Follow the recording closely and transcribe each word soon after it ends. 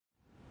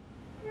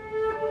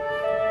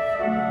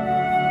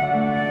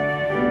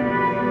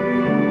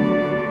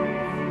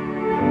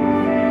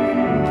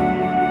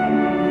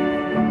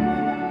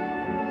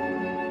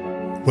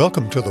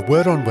Welcome to the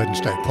Word on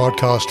Wednesday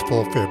podcast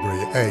for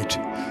February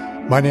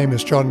 8. My name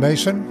is John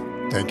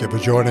Mason. Thank you for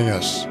joining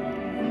us.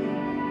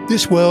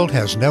 This world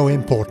has no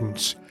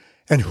importance,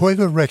 and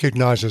whoever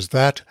recognizes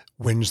that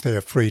wins their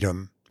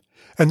freedom.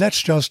 And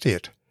that's just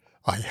it.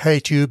 I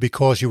hate you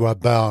because you are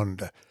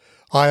bound.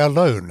 I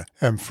alone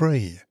am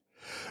free.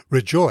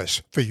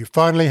 Rejoice, for you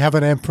finally have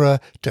an emperor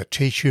to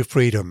teach you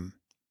freedom.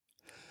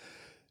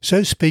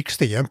 So speaks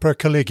the Emperor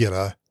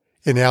Caligula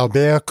in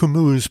Albert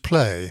Camus'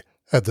 play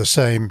of the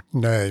same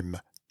name.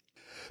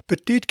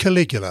 But did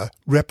Caligula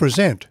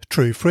represent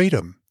true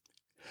freedom?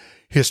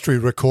 History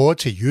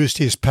records he used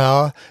his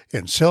power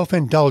in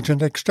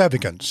self-indulgent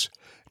extravagance,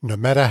 no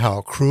matter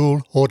how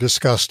cruel or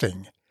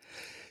disgusting.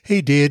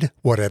 He did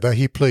whatever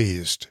he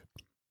pleased.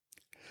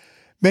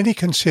 Many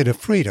consider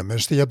freedom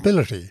as the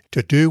ability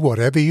to do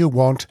whatever you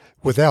want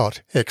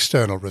without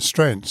external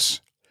restraints.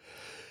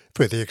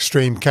 For the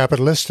extreme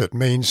capitalist, it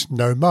means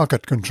no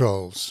market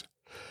controls.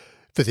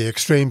 For the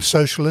extreme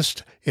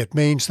socialist, it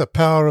means the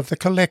power of the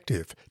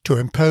collective to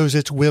impose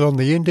its will on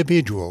the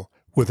individual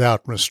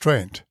without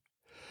restraint.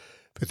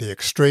 For the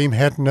extreme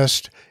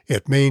hedonist,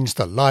 it means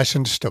the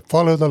license to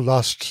follow the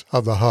lusts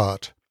of the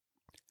heart.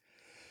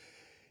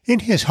 In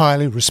his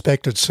highly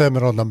respected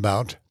Sermon on the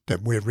Mount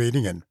that we're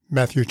reading in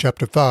Matthew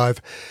chapter 5,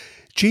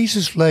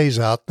 Jesus lays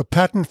out the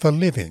pattern for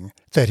living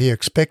that he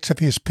expects of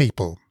his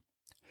people.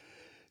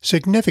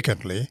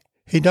 Significantly,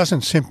 he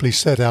doesn't simply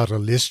set out a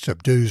list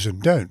of do's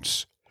and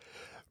don'ts.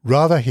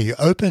 Rather, he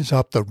opens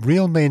up the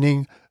real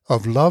meaning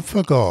of love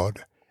for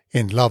God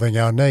in loving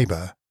our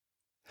neighbour.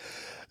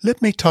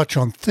 Let me touch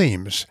on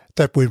themes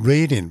that we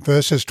read in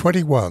verses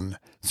 21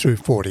 through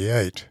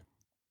 48.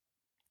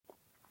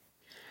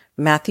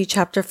 Matthew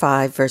chapter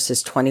 5,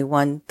 verses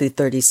 21 through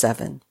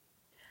 37.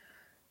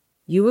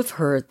 You have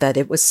heard that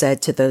it was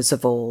said to those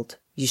of old,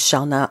 "You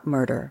shall not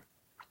murder,"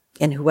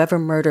 and whoever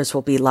murders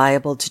will be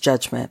liable to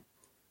judgment.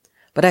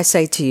 But I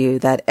say to you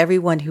that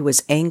everyone who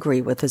is angry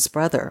with his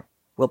brother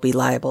will be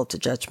liable to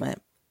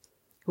judgment.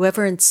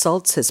 Whoever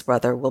insults his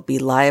brother will be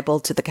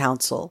liable to the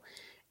council,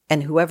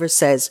 and whoever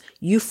says,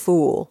 "You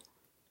fool,"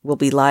 will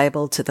be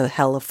liable to the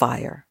hell of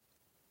fire.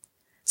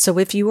 So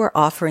if you are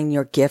offering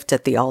your gift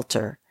at the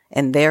altar,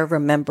 and there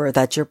remember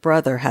that your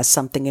brother has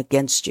something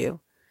against you,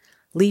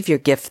 leave your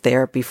gift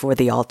there before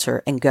the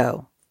altar and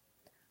go.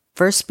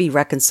 First be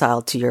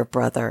reconciled to your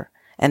brother,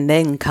 and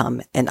then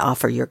come and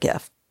offer your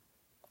gift.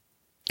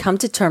 Come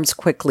to terms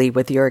quickly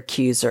with your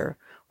accuser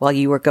while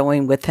you are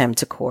going with him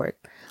to court,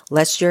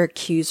 lest your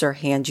accuser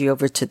hand you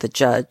over to the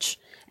judge,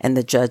 and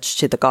the judge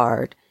to the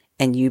guard,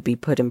 and you be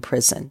put in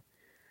prison.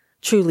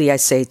 Truly I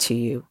say to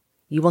you,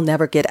 you will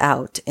never get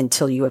out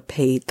until you have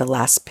paid the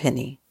last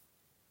penny.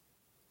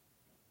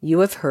 You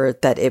have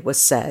heard that it was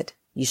said,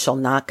 "You shall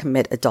not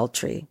commit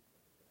adultery."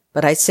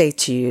 But I say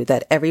to you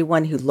that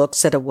everyone who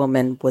looks at a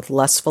woman with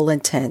lustful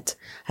intent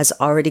has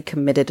already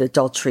committed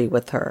adultery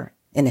with her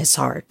in his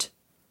heart.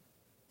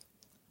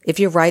 If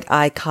your right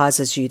eye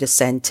causes you to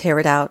sin, tear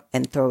it out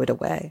and throw it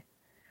away.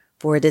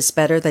 For it is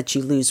better that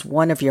you lose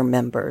one of your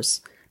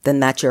members than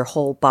that your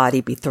whole body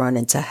be thrown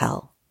into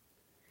hell.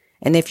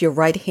 And if your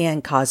right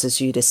hand causes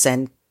you to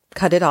sin,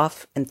 cut it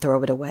off and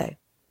throw it away.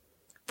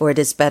 For it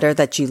is better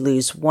that you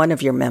lose one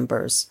of your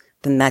members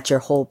than that your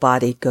whole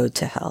body go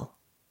to hell.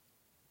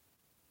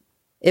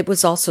 It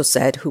was also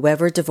said,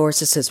 "Whoever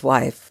divorces his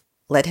wife,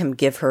 let him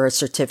give her a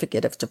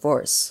certificate of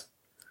divorce."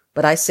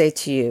 But I say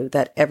to you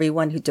that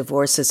everyone who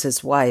divorces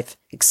his wife,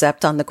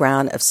 except on the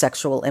ground of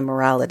sexual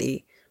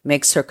immorality,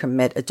 makes her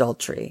commit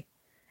adultery,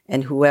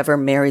 and whoever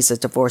marries a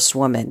divorced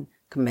woman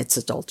commits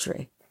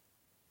adultery.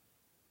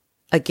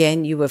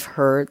 Again, you have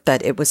heard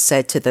that it was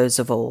said to those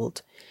of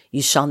old,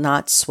 "You shall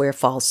not swear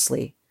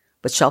falsely,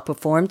 but shall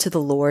perform to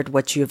the Lord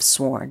what you have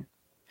sworn."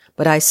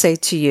 But I say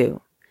to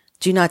you,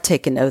 do not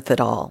take an oath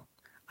at all,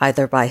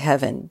 either by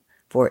heaven,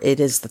 for it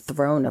is the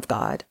throne of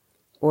God,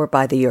 or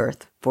by the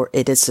earth, for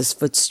it is his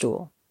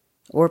footstool,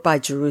 or by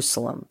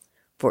Jerusalem,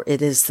 for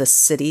it is the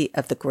city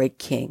of the great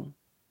King.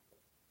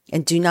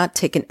 And do not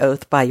take an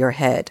oath by your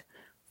head,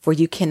 for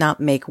you cannot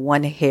make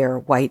one hair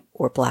white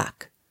or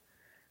black.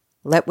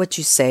 Let what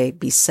you say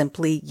be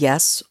simply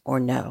yes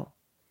or no.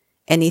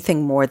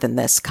 Anything more than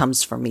this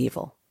comes from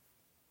evil.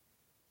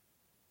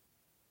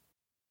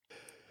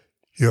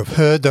 You have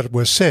heard that it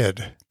was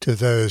said to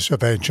those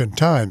of ancient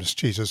times,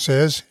 Jesus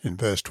says in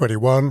verse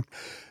 21,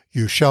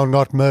 "You shall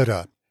not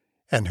murder,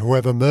 and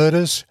whoever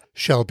murders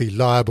shall be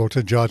liable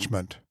to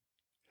judgment."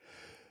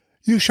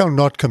 You shall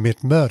not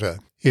commit murder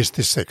is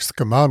the sixth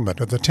commandment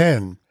of the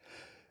 10.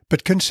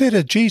 But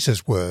consider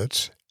Jesus'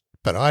 words,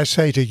 "But I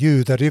say to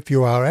you that if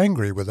you are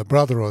angry with a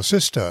brother or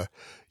sister,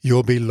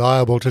 you'll be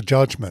liable to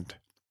judgment."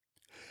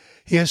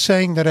 He is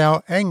saying that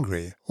our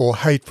angry or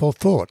hateful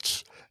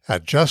thoughts are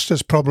just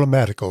as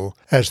problematical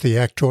as the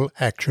actual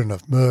action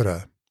of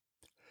murder.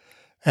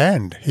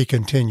 And, he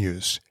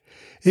continues,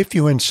 if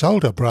you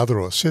insult a brother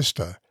or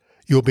sister,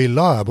 you'll be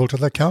liable to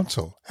the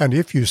council, and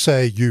if you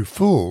say, "You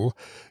fool,"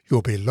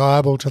 you'll be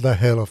liable to the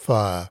hell of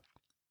fire.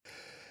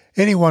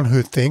 Anyone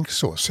who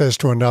thinks or says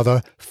to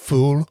another,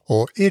 "Fool"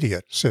 or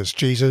 "idiot," says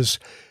Jesus,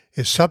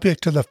 is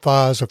subject to the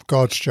fires of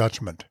God's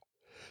judgment,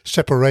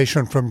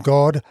 separation from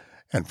God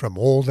and from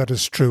all that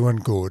is true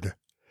and good.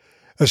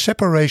 A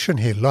separation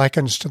he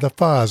likens to the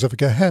fires of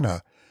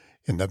Gehenna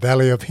in the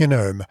valley of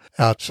Hinnom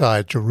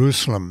outside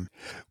Jerusalem,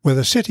 where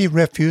the city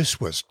refuse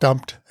was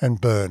dumped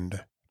and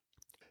burned.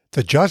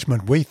 The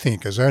judgment we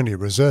think is only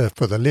reserved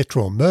for the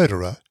literal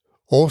murderer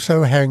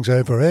also hangs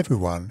over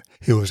everyone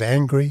who is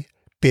angry,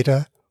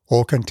 bitter,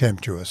 or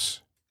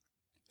contemptuous.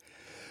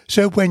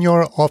 So when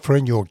you're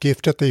offering your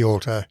gift at the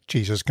altar,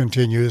 Jesus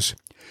continues,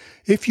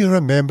 if you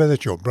remember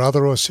that your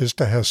brother or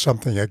sister has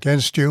something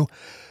against you,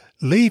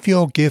 leave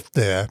your gift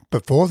there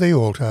before the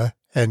altar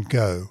and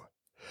go.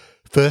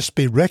 First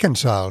be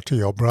reconciled to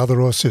your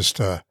brother or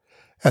sister,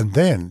 and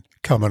then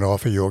come and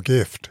offer your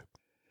gift.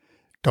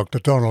 Dr.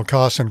 Donald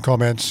Carson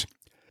comments,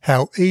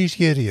 how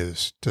easy it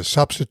is to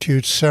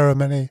substitute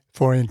ceremony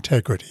for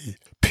integrity,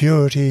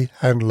 purity,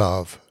 and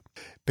love.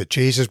 But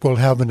Jesus will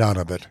have none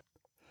of it.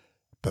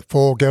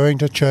 Before going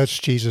to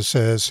church, Jesus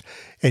says,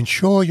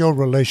 ensure your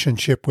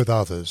relationship with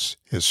others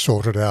is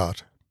sorted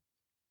out.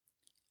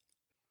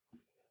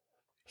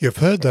 You've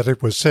heard that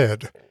it was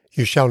said,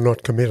 you shall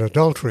not commit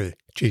adultery,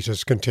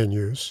 Jesus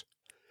continues.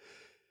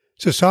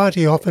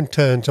 Society often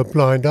turns a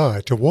blind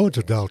eye towards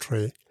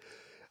adultery,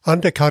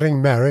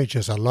 undercutting marriage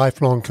as a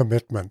lifelong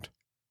commitment.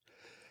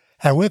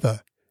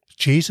 However,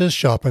 Jesus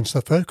sharpens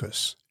the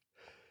focus.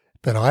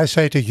 But I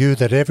say to you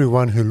that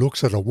everyone who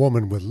looks at a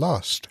woman with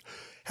lust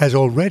has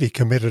already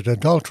committed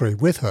adultery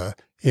with her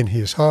in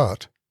his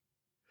heart.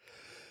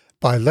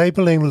 By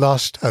labeling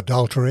lust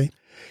adultery,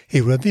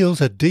 he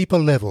reveals a deeper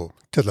level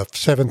to the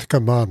seventh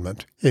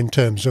commandment in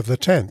terms of the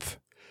 10th,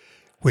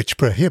 which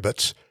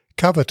prohibits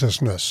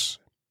covetousness.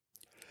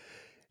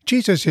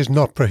 Jesus is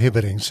not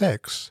prohibiting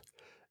sex.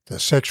 The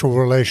sexual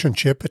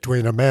relationship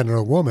between a man and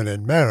a woman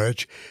in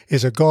marriage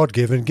is a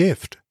God-given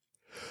gift.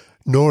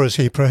 Nor is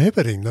he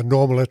prohibiting the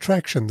normal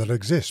attraction that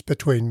exists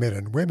between men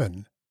and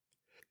women.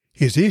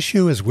 His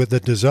issue is with the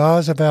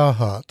desires of our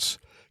hearts,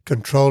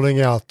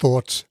 controlling our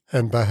thoughts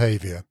and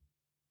behavior.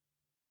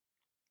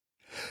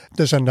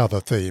 There's another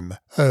theme,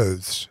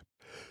 oaths.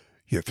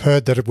 You've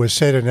heard that it was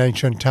said in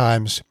ancient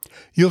times,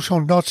 you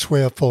shall not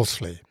swear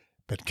falsely,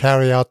 but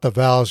carry out the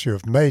vows you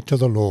have made to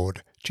the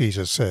Lord,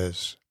 Jesus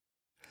says.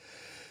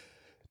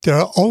 There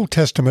are Old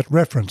Testament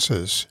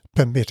references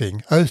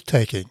permitting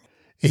oath-taking,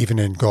 even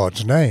in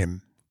God's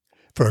name.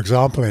 For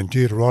example, in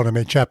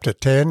Deuteronomy chapter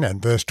 10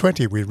 and verse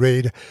 20 we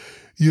read,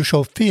 you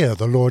shall fear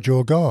the Lord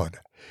your God.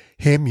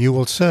 Him you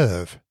will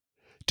serve.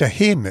 To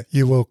him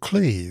you will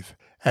cleave,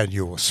 and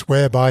you will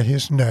swear by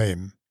his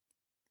name.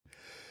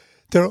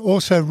 There are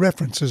also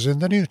references in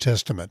the New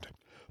Testament.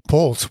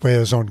 Paul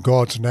swears on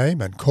God's name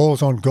and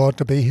calls on God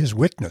to be his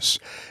witness,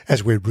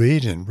 as we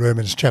read in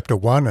Romans chapter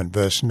 1 and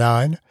verse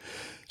 9,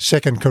 2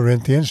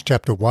 Corinthians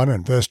chapter 1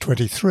 and verse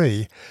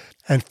 23,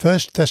 and 1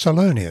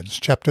 Thessalonians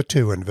chapter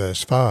 2 and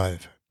verse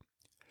 5.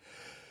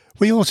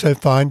 We also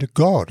find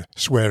God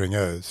swearing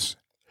oaths,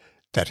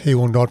 that he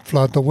will not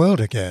flood the world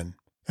again,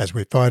 as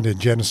we find in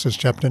Genesis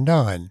chapter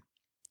 9,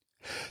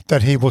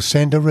 that he will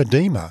send a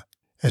Redeemer,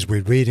 as we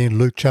read in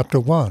Luke chapter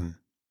 1,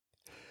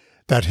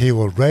 that he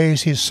will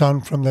raise his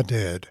Son from the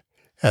dead,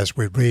 as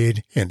we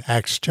read in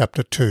Acts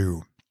chapter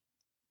 2.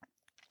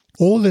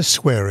 All this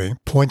swearing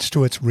points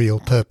to its real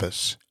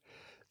purpose,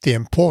 the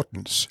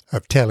importance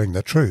of telling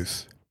the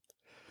truth.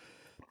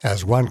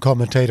 As one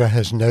commentator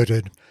has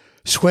noted,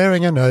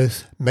 swearing an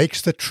oath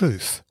makes the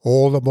truth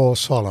all the more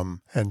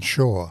solemn and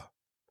sure.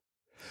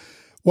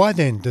 Why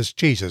then does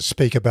Jesus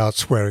speak about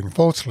swearing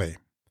falsely?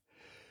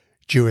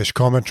 Jewish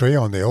commentary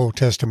on the Old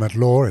Testament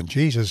law in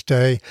Jesus'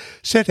 day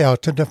set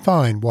out to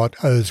define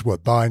what oaths were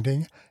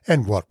binding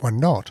and what were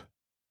not.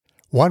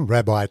 One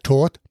rabbi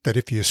taught that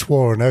if you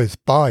swore an oath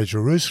by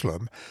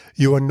Jerusalem,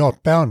 you were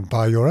not bound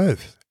by your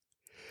oath.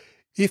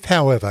 If,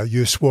 however,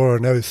 you swore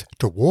an oath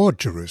toward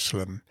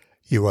Jerusalem,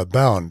 you were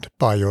bound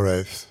by your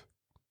oath.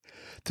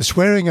 The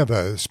swearing of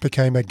oaths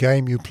became a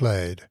game you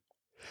played.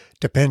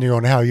 Depending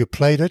on how you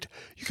played it,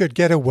 you could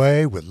get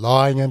away with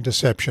lying and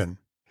deception.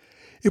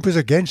 It was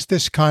against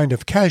this kind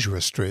of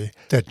casuistry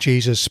that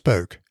Jesus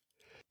spoke.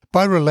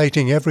 By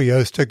relating every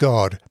oath to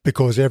God,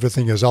 because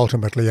everything is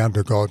ultimately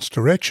under God's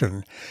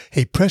direction,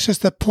 he presses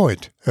the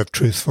point of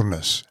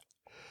truthfulness.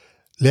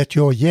 Let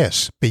your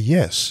yes be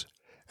yes,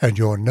 and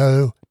your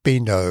no be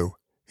no,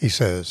 he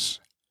says.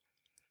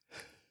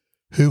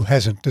 Who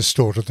hasn't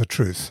distorted the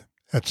truth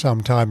at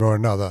some time or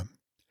another?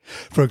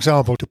 For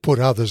example, to put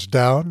others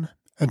down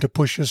and to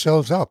push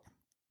yourselves up.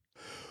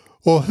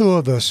 Or who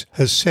of us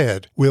has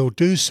said, we'll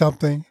do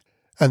something,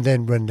 and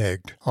then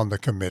reneged on the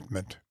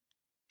commitment?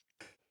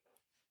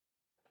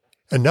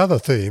 Another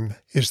theme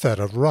is that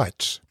of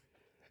rights.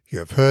 You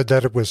have heard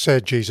that it was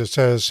said, Jesus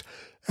says,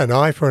 an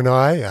eye for an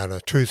eye and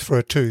a tooth for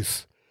a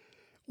tooth.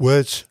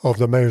 Words of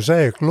the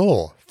Mosaic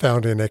law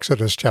found in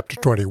Exodus chapter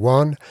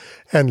 21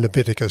 and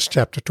Leviticus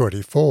chapter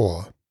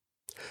 24.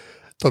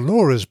 The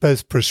law is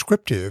both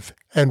prescriptive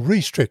and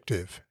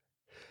restrictive.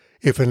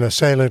 If an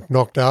assailant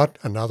knocked out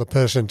another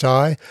person's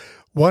eye,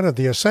 one of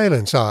the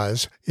assailant's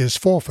eyes is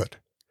forfeit,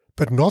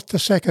 but not the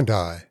second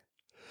eye.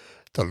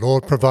 The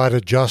Lord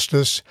provided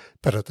justice,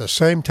 but at the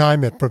same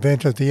time it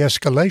prevented the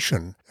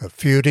escalation of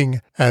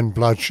feuding and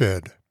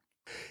bloodshed.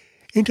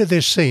 Into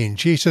this scene,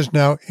 Jesus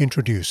now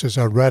introduces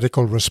a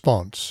radical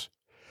response.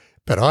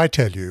 But I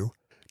tell you,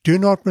 do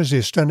not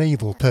resist an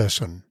evil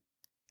person.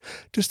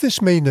 Does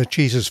this mean that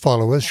Jesus'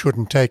 followers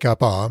shouldn't take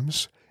up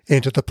arms,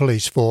 enter the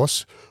police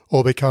force,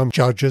 or become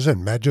judges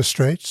and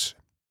magistrates?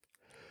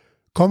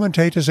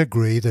 Commentators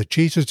agree that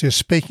Jesus is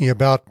speaking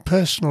about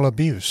personal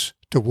abuse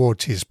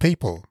towards his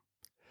people.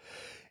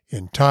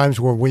 In times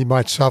when we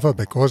might suffer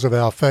because of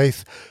our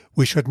faith,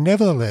 we should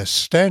nevertheless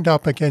stand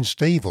up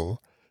against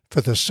evil for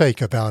the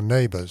sake of our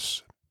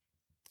neighbours.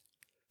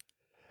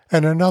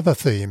 And another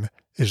theme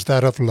is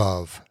that of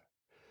love.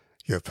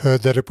 You've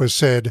heard that it was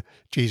said,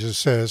 Jesus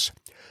says,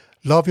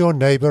 "Love your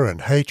neighbour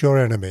and hate your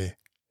enemy.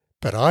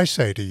 But I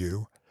say to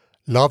you,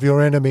 love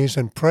your enemies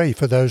and pray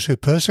for those who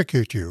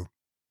persecute you."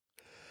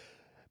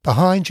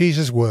 Behind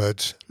Jesus'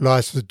 words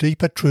lies the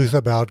deeper truth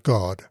about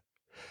God.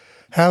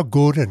 How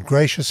good and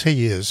gracious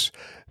he is,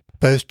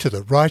 both to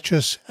the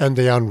righteous and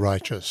the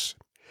unrighteous.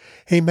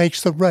 He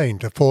makes the rain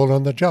to fall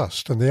on the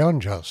just and the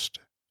unjust.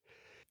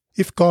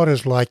 If God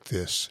is like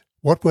this,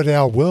 what would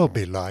our world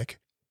be like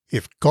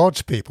if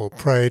God's people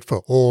prayed for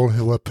all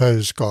who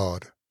oppose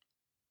God?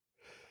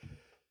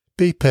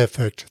 Be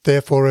perfect,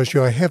 therefore, as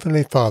your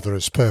heavenly Father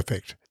is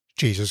perfect,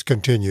 Jesus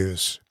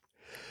continues.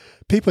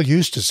 People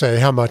used to say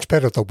how much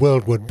better the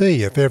world would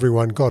be if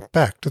everyone got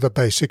back to the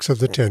basics of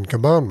the Ten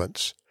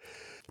Commandments.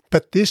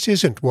 But this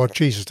isn't what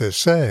Jesus is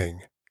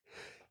saying.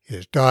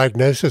 His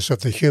diagnosis of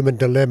the human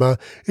dilemma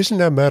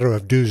isn't a matter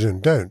of do's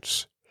and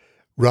don'ts.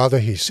 Rather,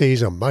 he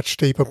sees a much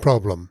deeper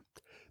problem,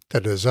 the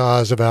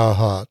desires of our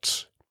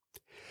hearts.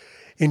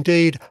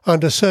 Indeed,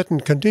 under certain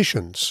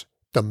conditions,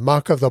 the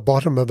muck of the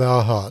bottom of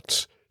our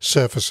hearts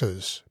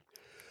surfaces.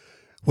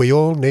 We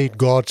all need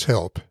God's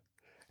help,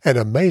 and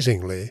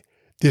amazingly,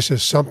 this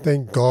is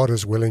something God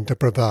is willing to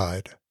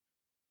provide.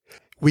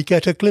 We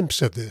get a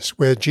glimpse of this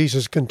where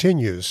Jesus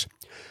continues,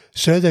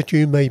 "So that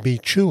you may be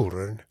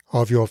children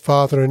of your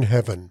Father in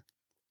heaven."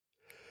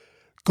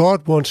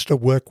 God wants to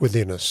work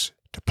within us,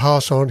 to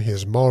pass on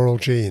his moral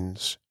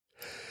genes.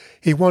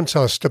 He wants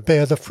us to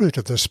bear the fruit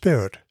of the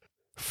Spirit,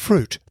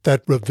 fruit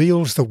that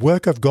reveals the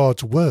work of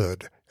God's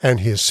Word and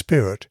his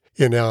Spirit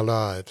in our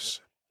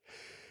lives.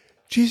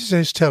 Jesus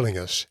is telling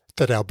us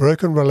that our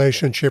broken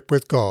relationship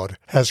with God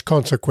has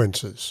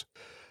consequences,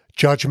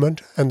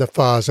 judgment and the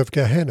fires of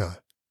Gehenna.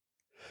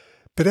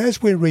 But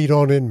as we read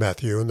on in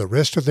Matthew and the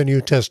rest of the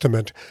New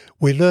Testament,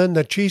 we learn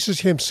that Jesus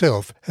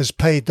himself has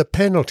paid the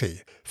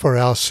penalty for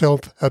our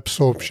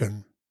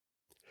self-absorption.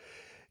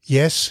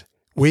 Yes,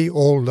 we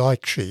all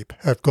like sheep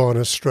have gone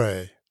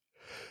astray,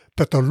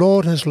 but the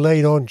Lord has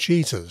laid on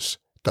Jesus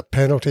the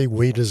penalty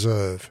we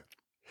deserve.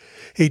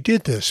 He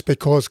did this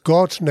because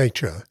God's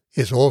nature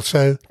is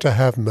also to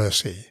have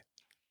mercy.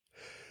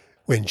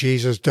 When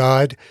Jesus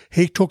died,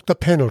 he took the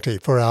penalty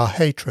for our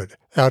hatred,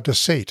 our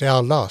deceit,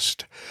 our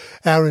lust,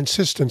 our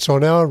insistence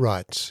on our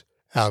rights,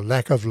 our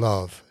lack of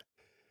love.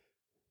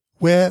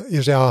 Where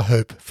is our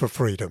hope for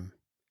freedom?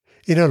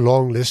 In a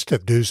long list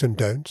of do's and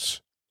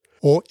don'ts?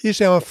 Or is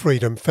our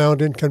freedom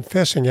found in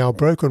confessing our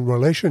broken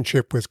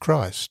relationship with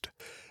Christ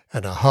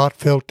and a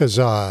heartfelt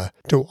desire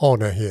to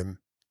honour him?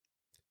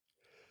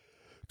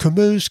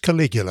 Camus'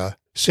 Caligula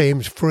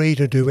seemed free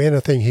to do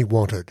anything he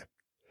wanted,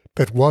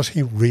 but was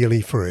he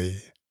really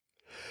free?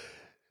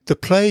 The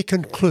play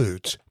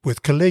concludes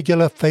with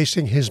Caligula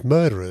facing his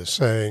murderers,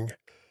 saying,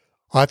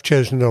 "I've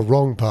chosen a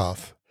wrong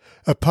path,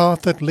 a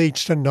path that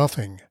leads to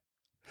nothing.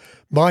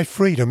 My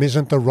freedom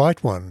isn't the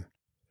right one.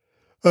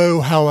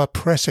 Oh, how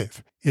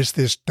oppressive is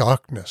this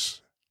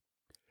darkness."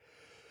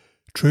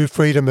 True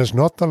freedom is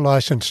not the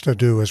license to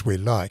do as we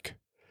like,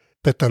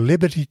 but the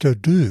liberty to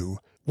do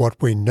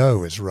what we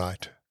know is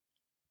right.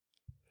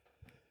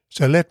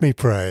 So let me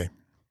pray.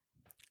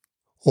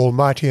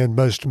 Almighty and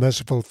most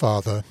merciful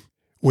Father,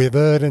 we have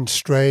erred and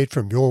strayed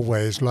from your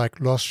ways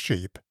like lost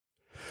sheep.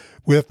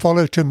 We have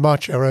followed too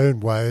much our own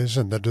ways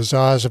and the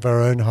desires of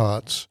our own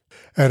hearts,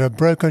 and have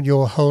broken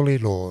your holy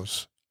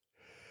laws.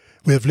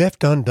 We have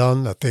left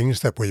undone the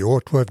things that we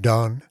ought to have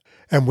done,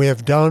 and we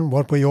have done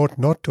what we ought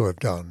not to have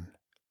done.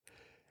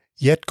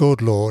 Yet,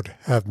 good Lord,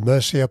 have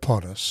mercy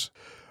upon us.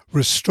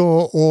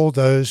 Restore all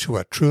those who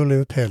are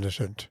truly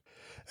penitent,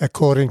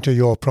 according to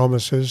your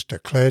promises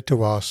declared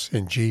to us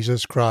in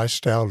Jesus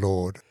Christ our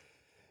Lord.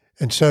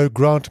 And so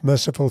grant,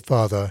 merciful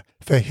Father,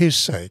 for his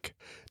sake,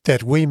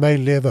 that we may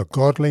live a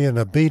godly and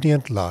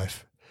obedient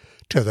life,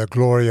 to the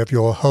glory of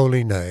your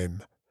holy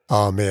name.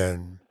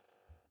 Amen.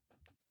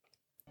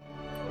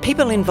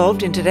 People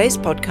involved in today's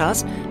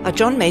podcast are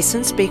John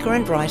Mason, speaker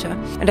and writer,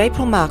 and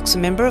April Marks, a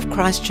member of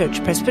Christ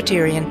Church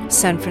Presbyterian,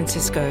 San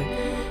Francisco.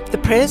 The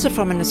prayers are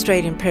from an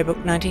Australian prayer book,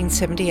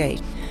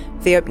 1978.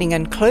 The opening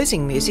and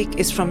closing music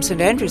is from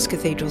St Andrew's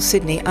Cathedral,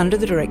 Sydney, under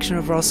the direction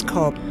of Ross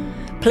Cobb.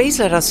 Please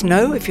let us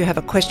know if you have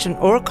a question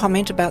or a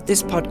comment about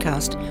this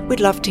podcast. We'd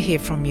love to hear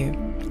from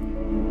you.